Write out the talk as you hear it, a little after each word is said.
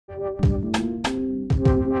Hi,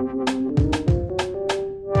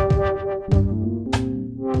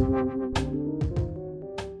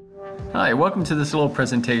 welcome to this little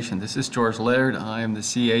presentation. This is George Laird. I am the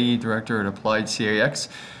CAE Director at Applied CAX.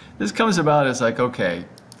 This comes about as like, okay,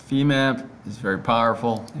 FEMAP is very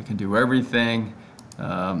powerful. It can do everything.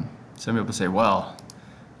 Some people say, well,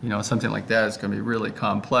 you know, something like that is going to be really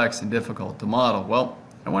complex and difficult to model. Well,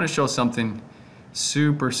 I want to show something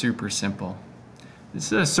super simple. This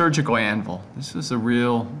is a surgical anvil. This is a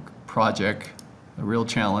real project, a real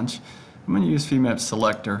challenge. I'm going to use FEMAP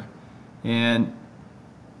Selector, and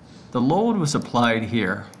the load was applied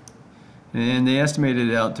here, and they estimated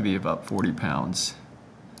it out to be about 40 pounds.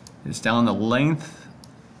 It's down the length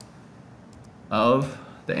of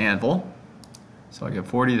the anvil, so I get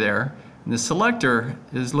 40 there. And the selector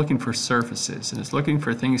is looking for surfaces, and it's looking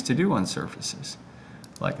for things to do on surfaces,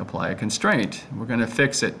 like apply a constraint. We're going to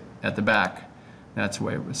fix it at the back. That's the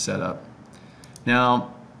way it was set up.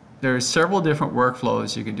 Now, there are several different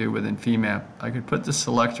workflows you can do within FEMAP. I could put the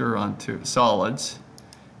selector onto solids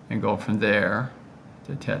and go from there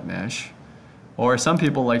to tet mesh. Or some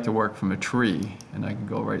people like to work from a tree, and I can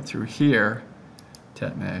go right through here,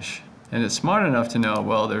 tet mesh. And it's smart enough to know,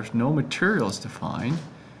 well, there's no materials to find,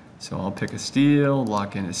 so I'll pick a steel,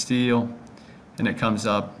 lock in a steel, and it comes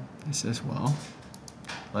up, it says, well,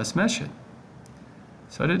 let's mesh it.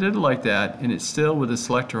 So I did it like that, and it's still with the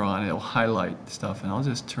selector on, it'll highlight stuff, and I'll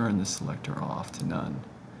just turn the selector off to none.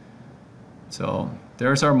 So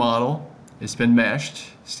there's our model. It's been meshed,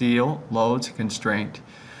 steel, loads, constraint.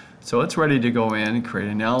 So it's ready to go in and create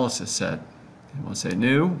an analysis set. And we'll say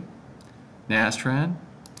new, Nastran,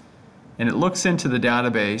 and it looks into the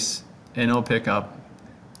database and it'll pick up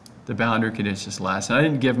the boundary conditions last. And I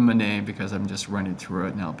didn't give them a name because I'm just running through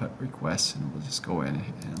it, and I'll put requests and we'll just go in and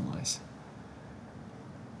hit analyze.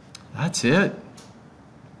 That's it.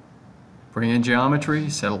 Bring in geometry,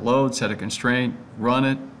 set a load, set a constraint, run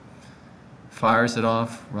it, fires it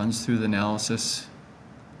off, runs through the analysis.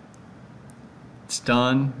 It's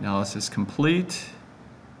done, analysis complete.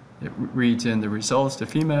 It reads in the results to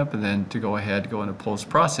FEMAP, and then to go ahead, go into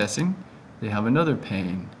post-processing, they have another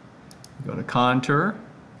pane. You go to contour,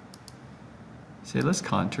 say let's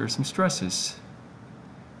contour some stresses.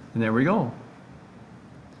 And there we go.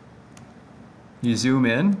 You zoom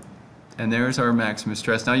in, and there's our maximum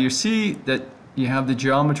stress. Now you see that you have the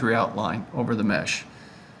geometry outline over the mesh.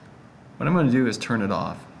 What I'm going to do is turn it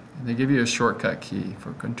off. And they give you a shortcut key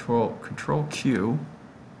for Control Q,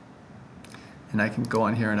 and I can go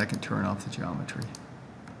on here and I can turn off the geometry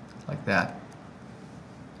like that.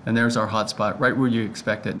 And there's our hotspot right where you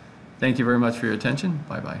expect it. Thank you very much for your attention.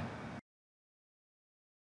 Bye-bye.